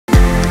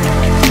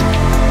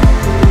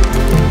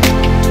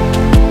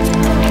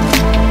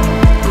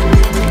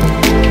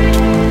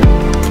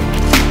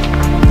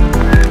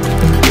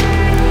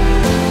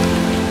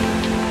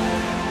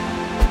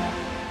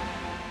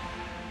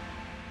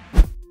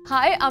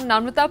I'm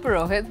Namrata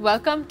Purohit.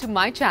 Welcome to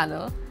my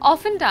channel.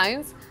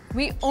 Oftentimes,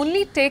 we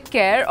only take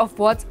care of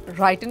what's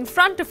right in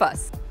front of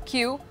us.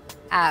 Cue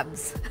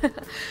abs.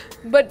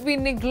 But we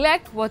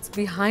neglect what's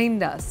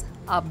behind us,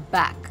 our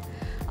back.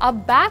 Our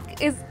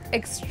back is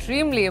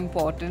extremely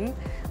important,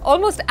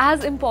 almost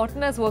as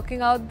important as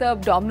working out the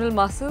abdominal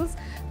muscles,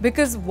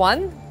 because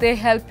one, they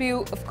help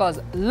you, of course,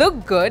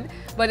 look good,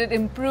 but it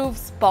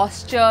improves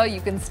posture,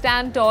 you can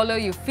stand taller,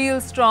 you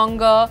feel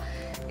stronger.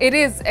 It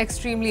is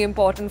extremely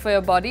important for your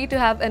body to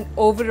have an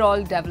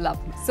overall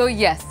development. So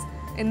yes,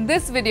 in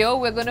this video,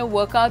 we're going to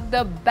work out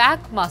the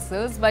back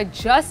muscles by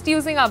just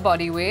using our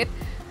body weight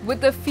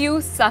with a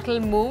few subtle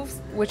moves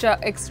which are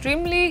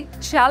extremely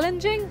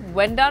challenging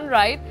when done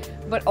right,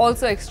 but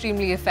also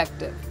extremely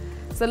effective.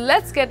 So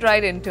let's get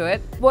right into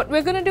it. What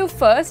we're going to do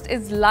first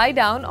is lie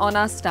down on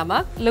our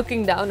stomach,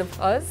 looking down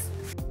of us.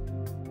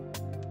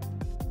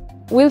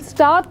 We'll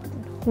start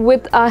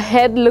with our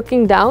head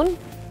looking down,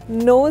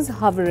 nose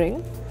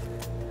hovering,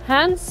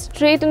 hands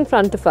straight in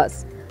front of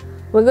us.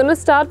 We're going to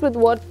start with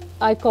what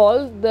I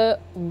call the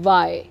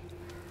Y.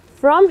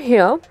 From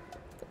here,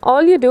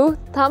 all you do,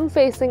 thumb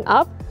facing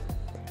up,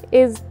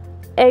 is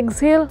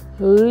exhale,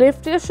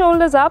 lift your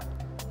shoulders up,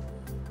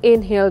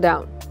 inhale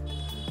down.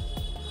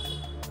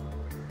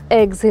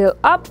 Exhale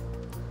up,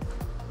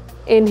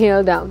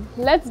 inhale down.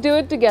 Let's do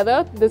it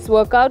together, this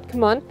workout,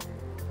 come on.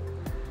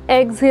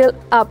 Exhale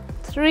up,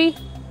 3,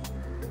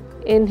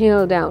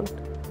 inhale down.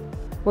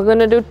 We're going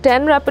to do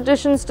 10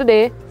 repetitions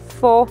today,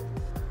 4.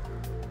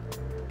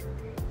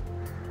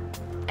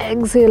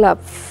 Exhale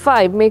up,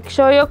 5. Make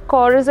sure your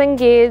core is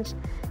engaged,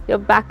 your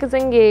back is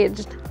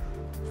engaged.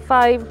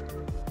 5,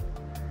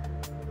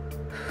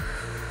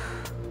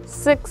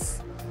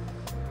 6.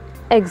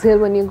 Exhale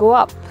when you go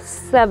up.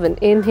 7.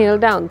 Inhale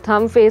down,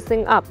 thumb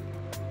facing up.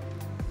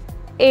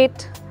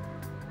 8.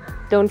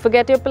 Don't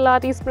forget your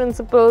Pilates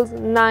principles.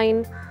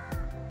 9.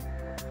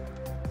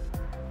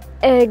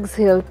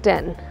 Exhale,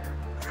 10.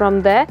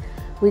 From there,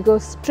 we go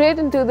straight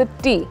into the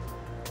T.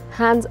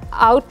 Hands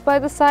out by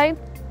the side,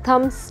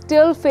 thumb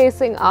still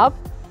facing up.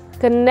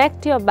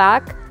 Connect your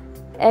back.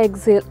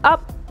 Exhale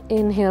up,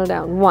 inhale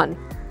down. 1,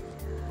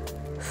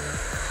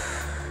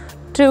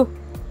 2,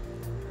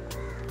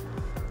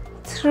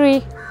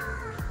 3,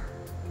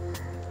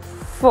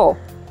 4,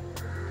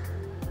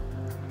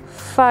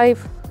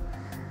 5,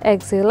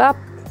 exhale up,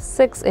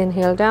 6,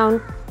 inhale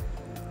down,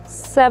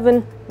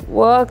 7,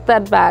 work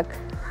that back,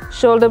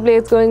 shoulder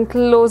blades going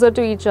closer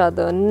to each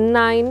other,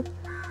 9,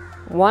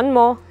 1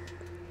 more,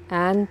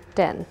 and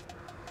 10.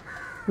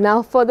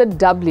 Now for the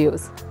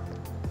W's.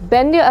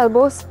 Bend your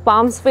elbows,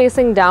 palms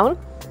facing down.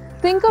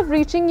 Think of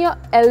reaching your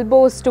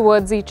elbows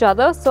towards each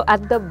other, so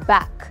at the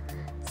back.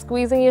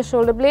 Squeezing your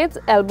shoulder blades,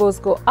 elbows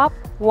go up,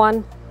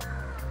 1,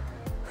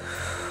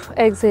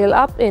 exhale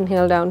up,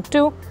 inhale down,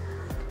 2.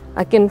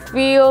 I can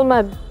feel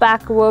my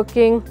back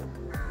working.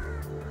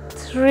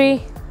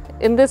 3.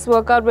 In this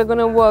workout, we're going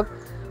to work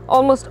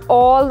almost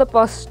all the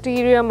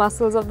posterior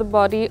muscles of the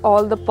body,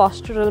 all the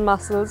postural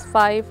muscles.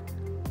 5,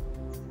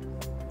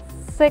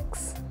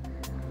 6,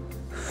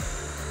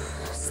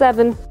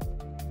 7,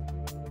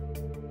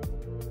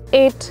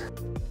 8,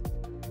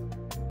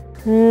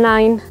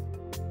 9,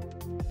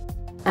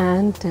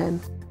 and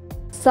 10.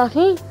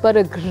 Subtle but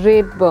a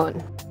great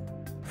burn.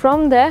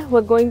 From there,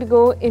 we're going to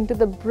go into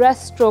the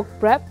breaststroke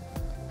prep.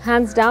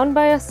 Hands down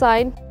by your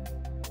side.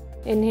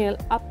 Inhale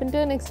up into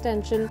an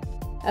extension.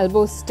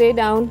 Elbows stay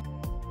down.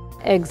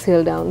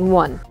 Exhale down.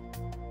 1.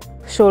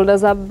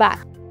 Shoulders are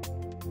back.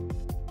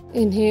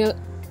 Inhale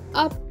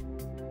up.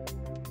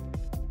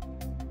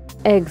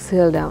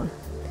 Exhale down.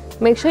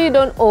 Make sure you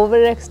don't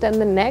overextend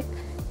the neck.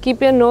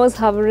 Keep your nose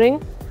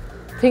hovering.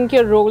 Think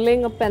you're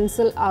rolling a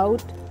pencil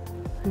out.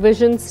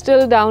 Vision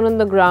still down on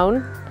the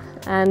ground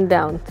and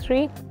down.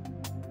 3,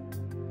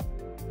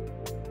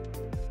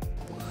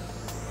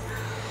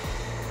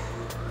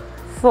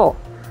 4,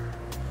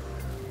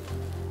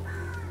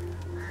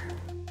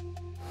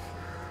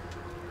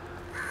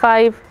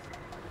 5,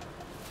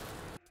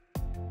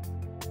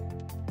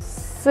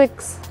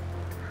 6,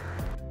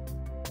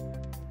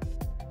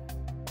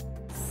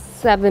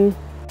 7,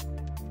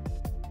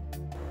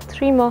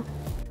 3 more,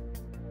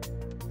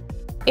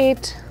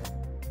 8,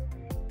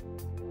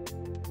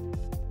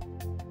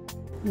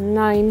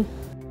 9,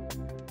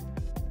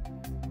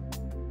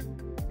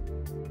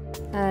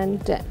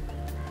 and 10.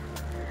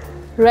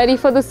 Ready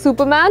for the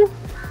Superman?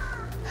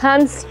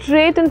 Hands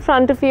straight in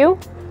front of you,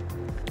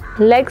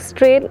 legs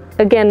straight,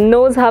 again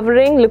nose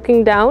hovering,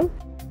 looking down.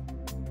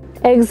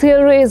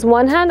 Exhale, raise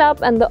one hand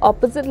up and the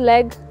opposite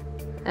leg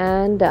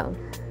and down.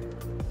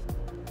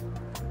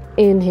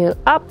 Inhale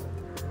up,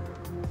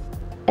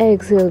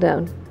 exhale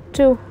down.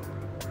 2,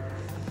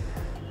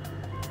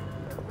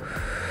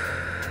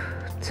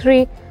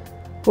 3,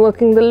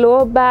 working the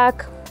lower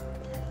back,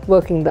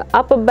 working the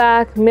upper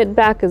back, mid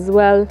back as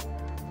well.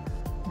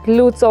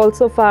 Glutes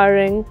also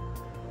firing.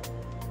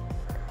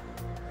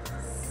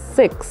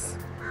 6,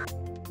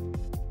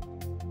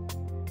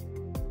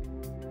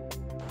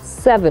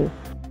 7,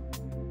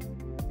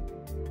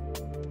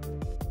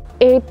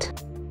 8,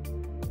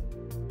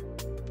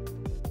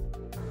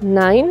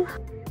 9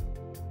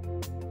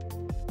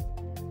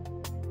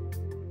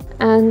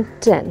 and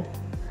 10.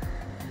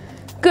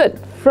 Good.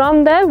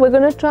 From there, we're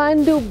going to try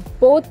and do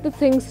both the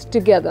things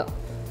together.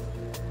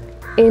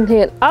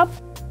 Inhale up,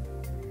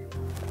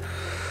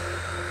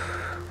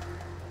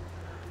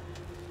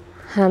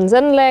 hands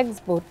and legs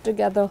both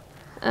together,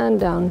 and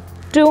down.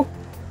 2,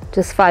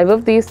 just 5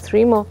 of these,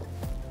 3 more.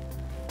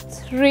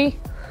 3,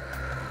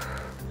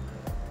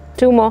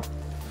 2 more.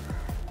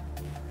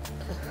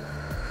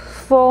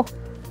 4,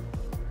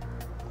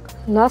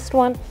 last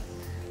one.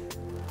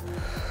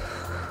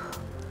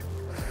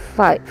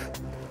 5.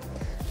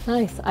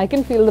 Nice. I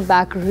can feel the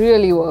back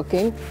really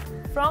working.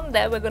 From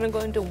there, we're going to go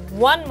into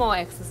one more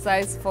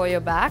exercise for your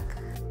back.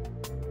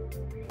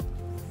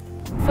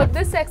 For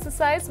this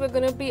exercise, we're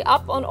going to be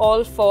up on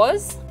all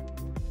fours.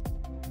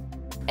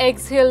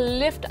 Exhale,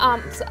 lift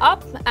arms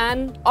up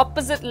and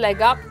opposite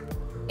leg up.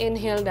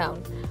 Inhale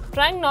down.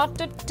 Trying not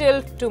to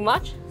tilt too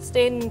much.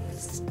 Stay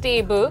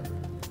stable.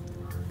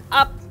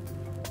 Up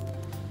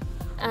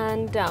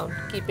and down.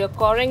 Keep your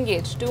core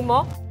engaged. 2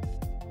 more.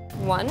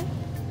 1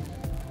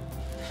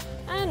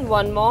 and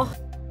 1 more.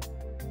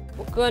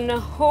 We're gonna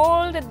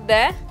hold it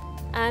there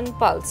and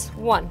pulse.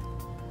 1,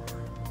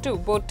 2,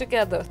 both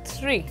together.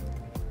 3,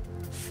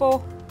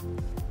 4,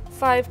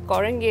 5,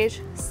 core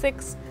engage.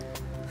 6,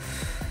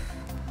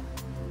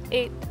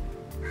 8,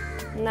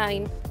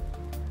 9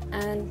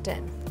 and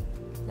 10.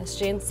 Let's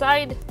change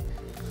side.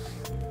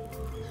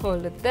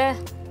 Hold it there.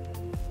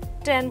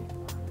 10,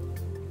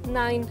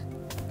 9,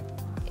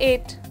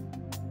 8,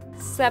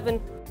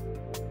 7,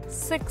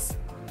 6,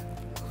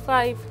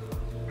 5,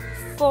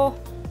 4,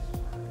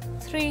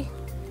 3,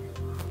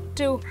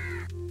 2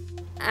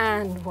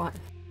 and 1.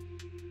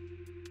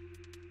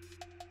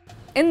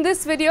 In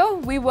this video,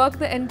 we work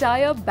the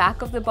entire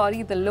back of the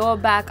body, the lower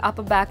back,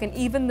 upper back, and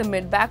even the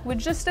mid back with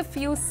just a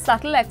few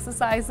subtle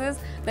exercises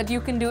that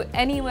you can do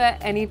anywhere,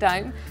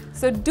 anytime.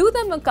 So do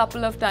them a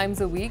couple of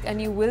times a week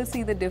and you will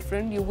see the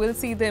difference. You will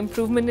see the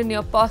improvement in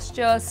your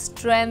posture,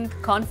 strength,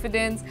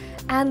 confidence,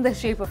 and the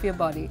shape of your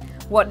body.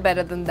 What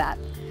better than that?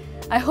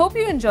 I hope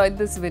you enjoyed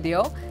this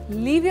video.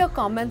 Leave your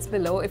comments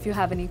below if you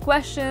have any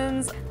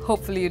questions.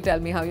 Hopefully you tell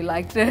me how you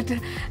liked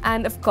it.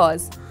 And of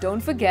course,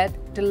 don't forget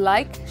to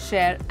like,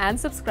 share and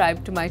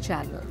subscribe to my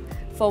channel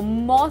for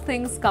more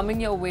things coming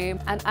your way.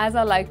 And as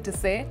I like to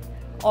say,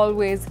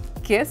 always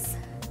kiss,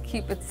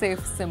 keep it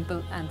safe,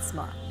 simple and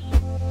smart.